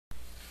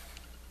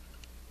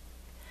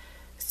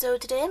So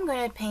today I'm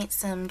going to paint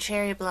some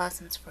cherry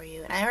blossoms for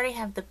you, and I already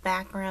have the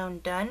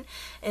background done.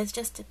 It's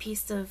just a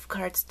piece of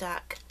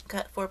cardstock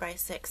cut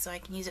 4x6 so I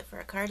can use it for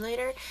a card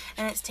later,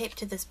 and it's taped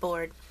to this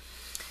board.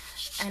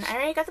 And I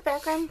already got the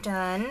background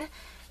done,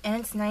 and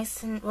it's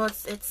nice and, well,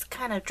 it's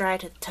kind of dry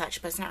to the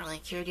touch, but it's not really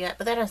cured yet,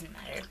 but that doesn't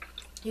matter.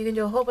 You can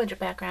do a whole bunch of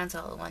backgrounds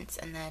all at once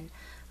and then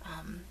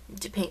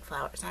paint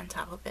flowers on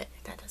top of it.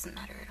 That doesn't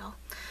matter at all.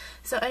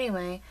 So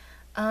anyway,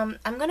 I'm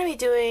going to be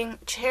doing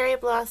cherry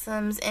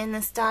blossoms in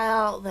the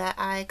style that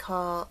I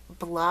call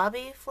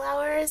blobby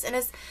flowers, and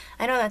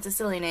I know that's a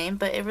silly name,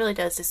 but it really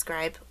does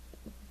describe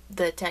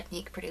the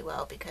technique pretty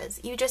well because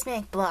you just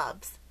make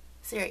blobs.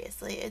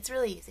 Seriously, it's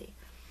really easy.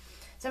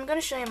 So I'm going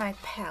to show you my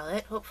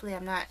palette. Hopefully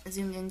I'm not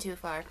zoomed in too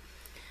far.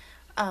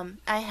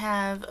 I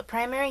have a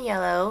primary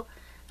yellow,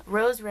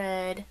 rose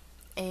red,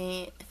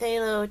 a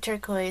phthalo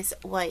turquoise,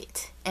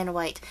 white, and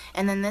white.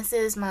 And then this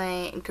is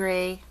my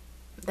gray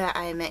that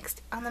I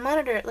mixed. On the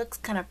monitor it looks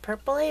kind of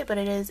purpley, but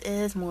it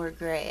is more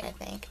gray, I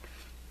think.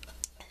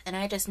 And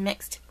I just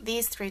mixed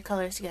these three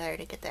colors together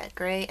to get that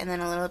gray and then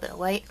a little bit of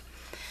white.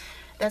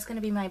 That's going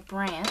to be my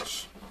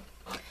branch.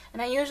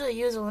 And I usually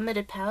use a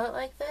limited palette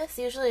like this.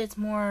 Usually it's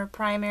more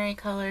primary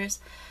colors,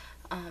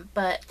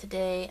 but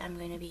today I'm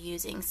going to be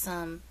using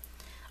some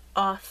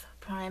off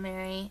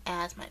primary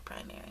as my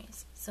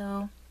primaries.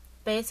 So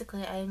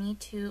basically I need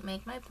to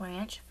make my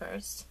branch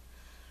first.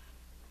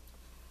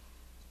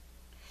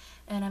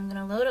 And I'm going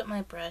to load up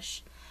my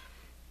brush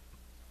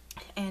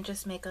and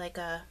just make like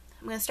I'm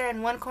going to start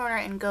in one corner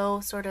and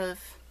go sort of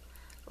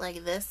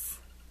like this.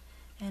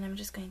 And I'm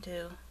just going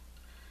to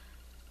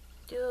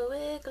do a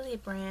wiggly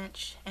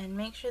branch and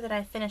make sure that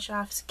I finish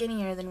off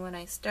skinnier than when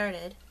I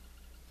started.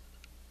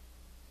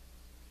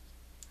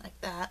 Like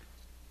that.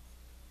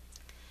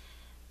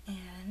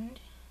 And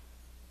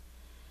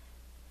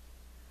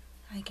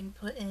I can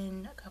put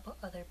in a couple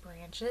other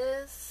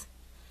branches.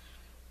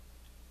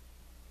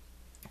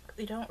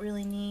 We don't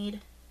really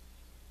need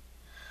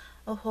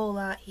a whole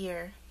lot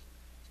here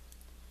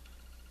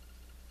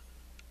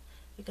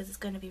because it's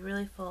going to be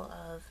really full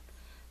of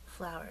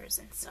flowers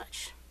and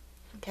such.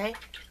 Okay?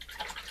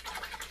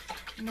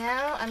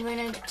 Now I'm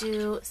going to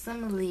do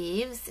some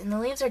leaves, and the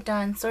leaves are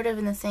done sort of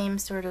in the same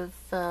sort of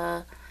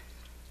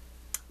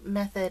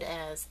method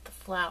as the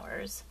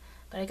flowers,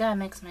 but I gotta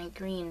mix my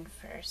green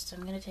first. So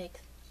I'm going to take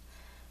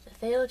the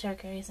phthalo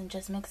turquoise and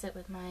just mix it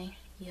with my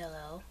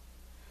yellow.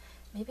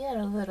 Maybe add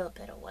a little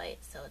bit of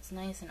white so it's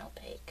nice and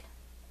opaque.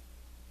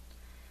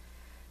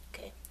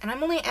 Okay, and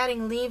I'm only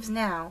adding leaves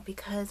now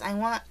because I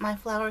want my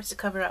flowers to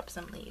cover up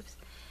some leaves.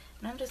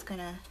 And I'm just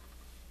gonna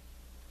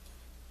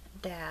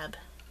dab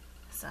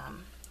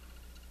some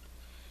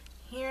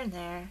here and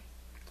there.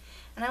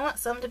 And I want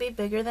some to be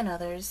bigger than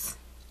others.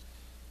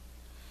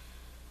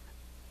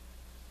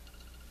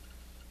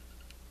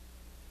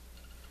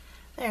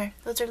 There,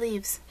 those are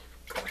leaves.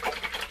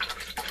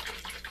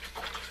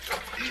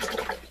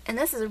 And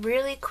this is a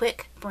really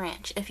quick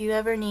branch. If you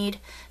ever need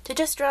to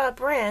just draw a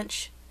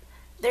branch,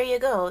 there you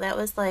go. That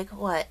was like,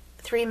 what,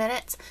 3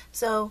 minutes?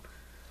 So,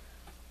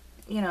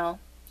 you know,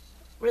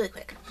 really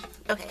quick.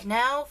 Okay,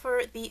 now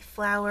for the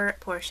flower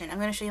portion. I'm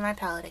going to show you my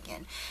palette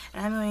again.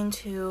 And I'm going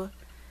to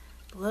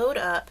load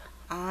up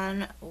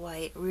on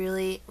white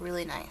really,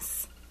 really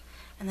nice.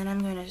 And then I'm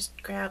going to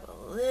just grab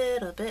a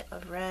little bit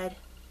of red.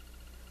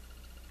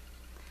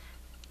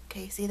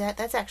 Okay, see that?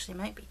 That's actually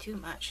might be too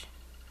much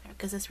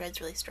because this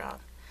red's really strong.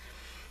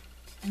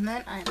 And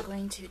then I'm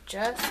going to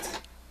just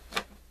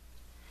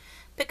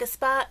pick a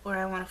spot where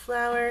I want a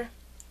flower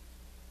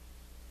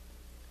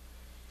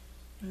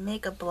and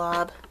make a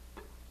blob.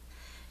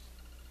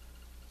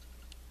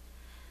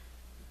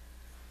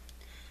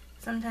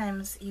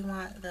 Sometimes you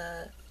want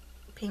the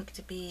pink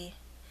to be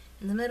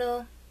in the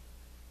middle.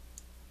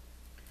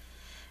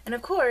 And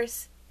of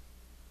course,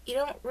 you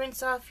don't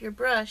rinse off your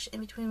brush in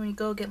between when you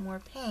go get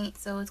more paint,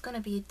 so it's going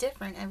to be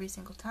different every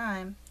single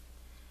time.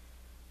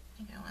 I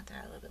think I want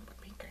that a little bit more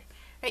pinker.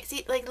 Right,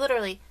 see, like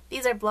literally,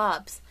 these are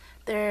blobs.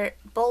 They're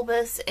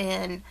bulbous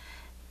and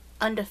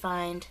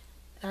undefined.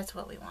 That's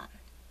what we want.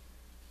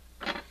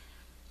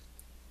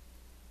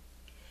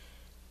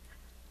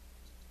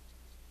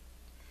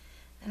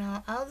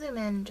 And I'll zoom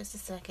in just a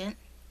second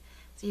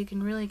so you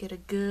can really get a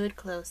good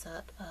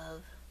close-up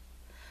of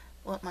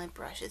what my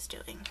brush is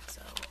doing.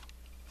 So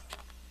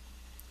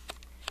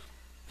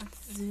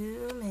let's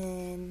zoom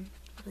in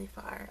really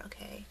far.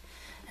 Okay,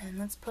 and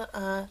let's put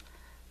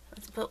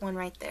one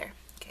right there.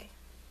 Okay.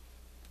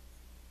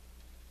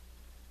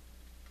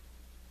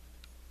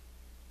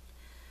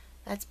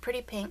 That's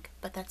pretty pink,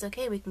 but that's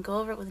okay. We can go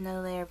over it with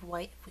another layer of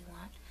white if we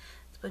want.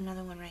 Let's put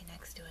another one right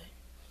next to it.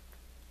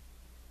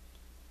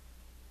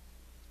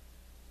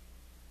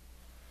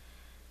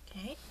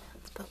 Okay,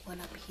 let's put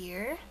one up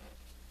here.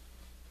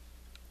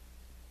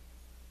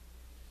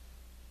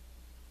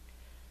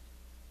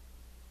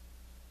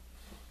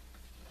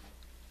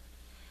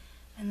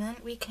 And then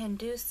we can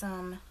do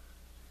some,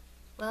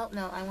 well,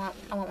 no, I want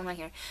one right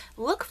here.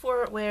 Look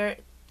for where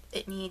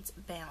it needs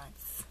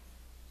balance.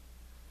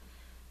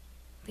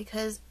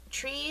 Because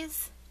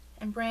trees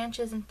and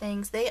branches and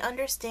things, they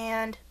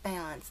understand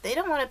balance. They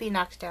don't want to be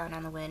knocked down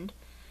on the wind.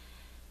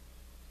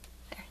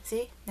 There,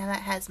 see? Now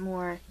that has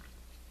more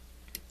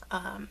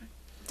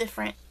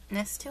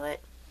differentness to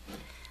it.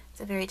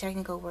 It's a very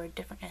technical word,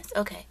 differentness.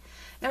 Okay,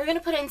 now we're going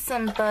to put in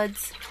some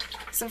buds,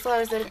 some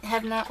flowers that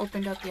have not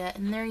opened up yet,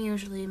 and they're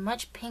usually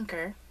much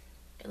pinker,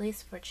 at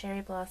least for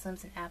cherry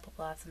blossoms and apple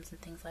blossoms and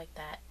things like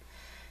that.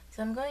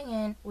 So I'm going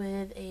in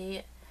with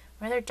a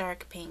rather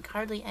dark pink,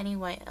 hardly any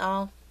white at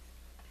all.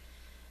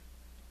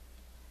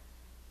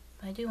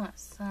 But I do want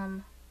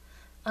some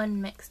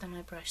unmixed on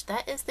my brush.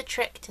 That is the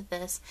trick to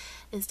this,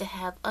 is to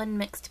have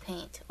unmixed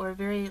paint, or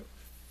very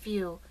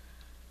few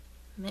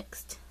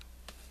mixed,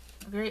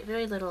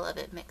 very little of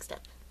it mixed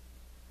up.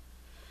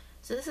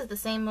 So this is the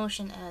same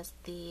motion as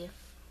the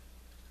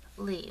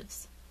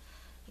leaves,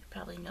 you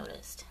probably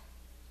noticed.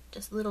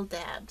 Just little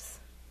dabs.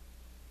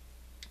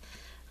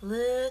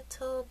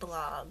 Little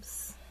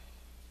blobs.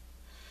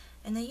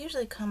 And they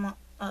usually come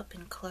up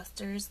in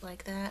clusters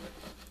like that.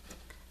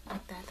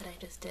 Like that I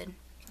just did.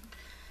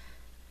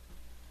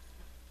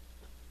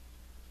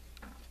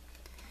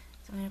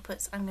 So I'm gonna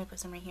put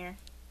some right here.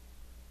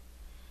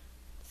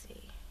 Let's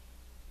see.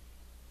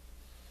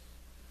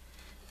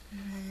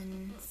 And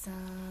then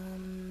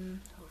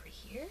some over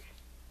here.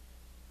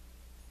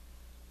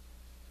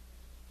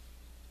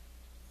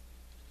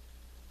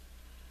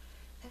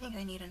 I think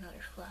I need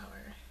another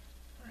flower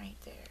right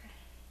there.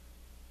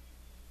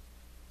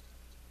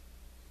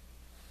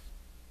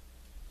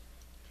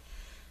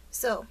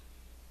 So,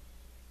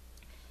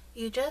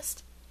 you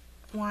just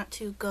want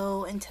to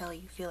go until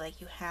you feel like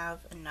you have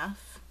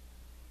enough.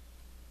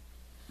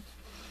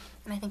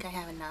 And I think I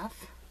have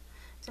enough.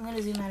 So I'm going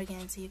to zoom out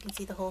again so you can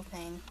see the whole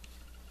thing.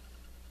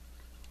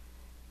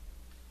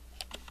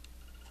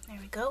 There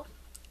we go.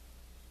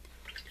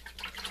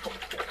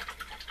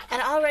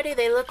 And already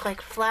they look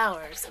like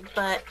flowers,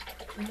 but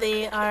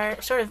they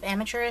are sort of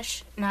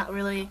amateurish, not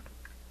really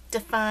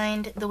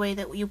defined the way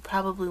that you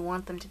probably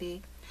want them to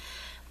be.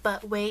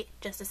 But wait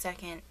just a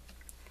second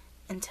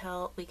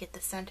until we get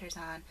the centers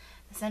on.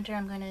 The center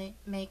I'm going to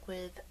make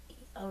with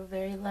a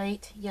very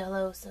light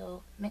yellow,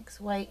 so mix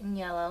white and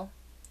yellow.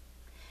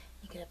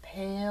 You get a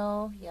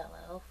pale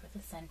yellow for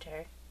the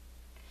center.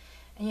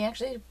 And you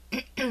actually,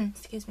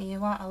 excuse me, you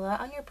want a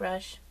lot on your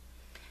brush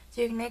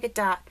so you can make a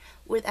dot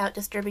without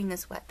disturbing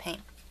this wet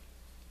paint.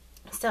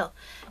 So,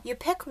 you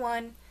pick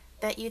one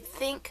that you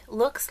think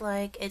looks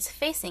like it's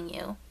facing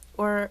you,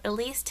 or at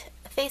least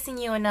facing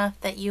you enough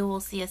that you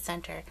will see a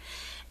center.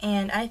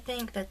 And I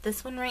think that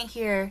this one right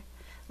here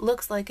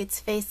looks like it's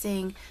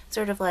facing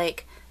sort of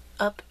like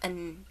up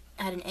and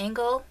at an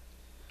angle,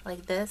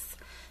 like this.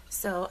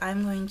 So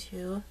I'm going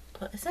to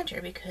put a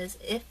center, because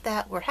if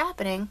that were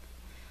happening,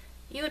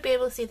 you would be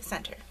able to see the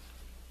center.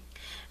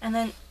 And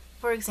then,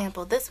 for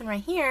example, this one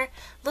right here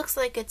looks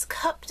like it's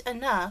cupped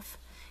enough,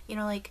 you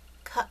know, like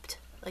cupped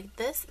like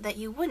this, that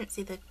you wouldn't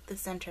see the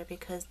center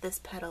because this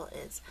petal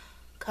is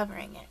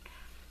covering it.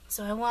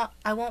 So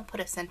I won't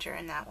put a center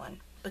in that one.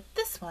 But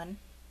this one,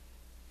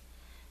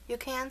 you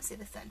can see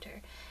the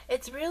center.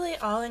 It's really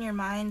all in your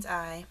mind's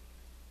eye.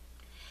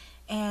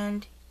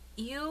 And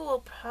you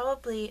will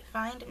probably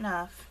find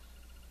enough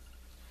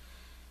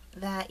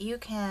that you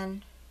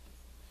can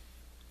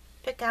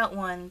pick out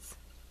ones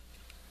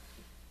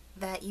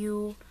that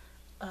you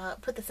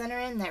put the center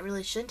in that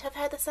really shouldn't have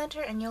had the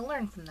center, and you'll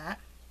learn from that.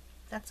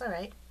 That's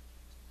alright.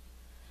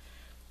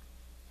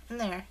 And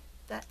there.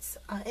 That's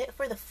it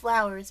for the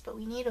flowers, but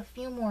we need a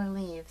few more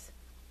leaves.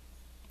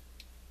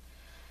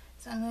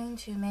 So I'm going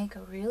to make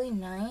a really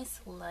nice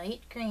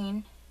light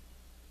green.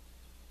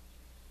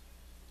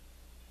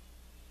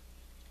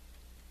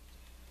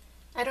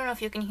 I don't know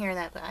if you can hear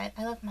that, but I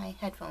left my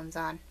headphones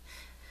on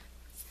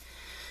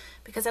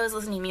because I was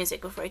listening to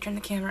music before I turned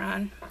the camera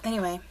on.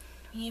 Anyway,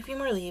 we need a few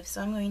more leaves,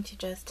 so I'm going to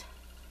just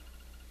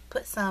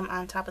put some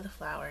on top of the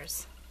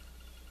flowers.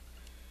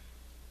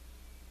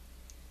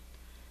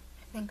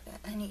 I think that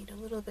I need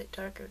a little bit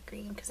darker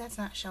green because that's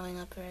not showing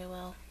up very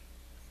well.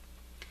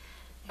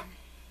 There.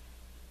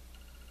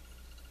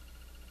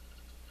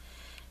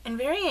 And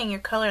varying your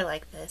color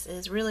like this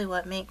is really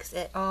what makes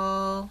it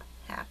all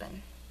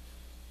happen.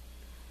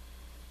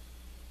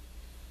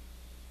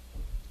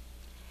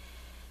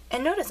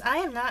 And notice I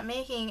am not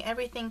making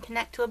everything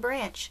connect to a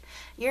branch.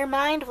 Your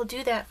mind will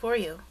do that for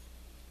you.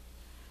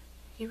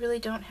 You really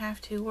don't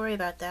have to worry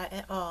about that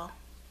at all.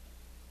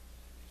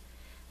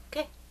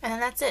 Okay, and then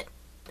that's it.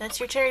 That's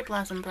your cherry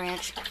blossom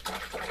branch.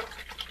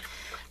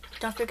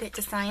 Don't forget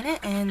to sign it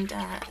and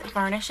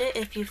varnish it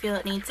if you feel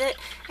it needs it.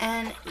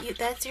 And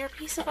that's your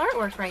piece of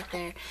artwork right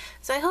there.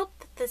 So I hope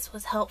that this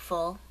was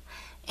helpful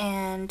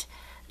and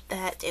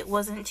that it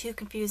wasn't too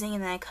confusing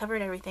and that I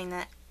covered everything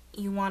that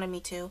you wanted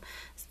me to.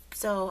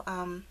 So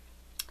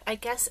I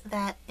guess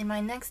that in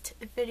my next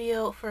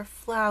video for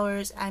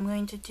flowers, I'm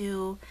going to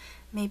do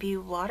maybe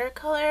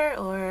watercolor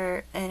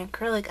or an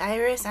acrylic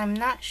iris. I'm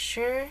not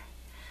sure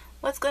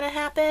what's going to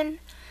happen.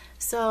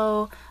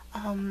 So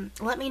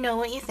let me know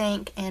what you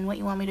think and what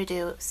you want me to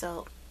do.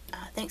 So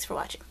thanks for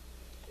watching.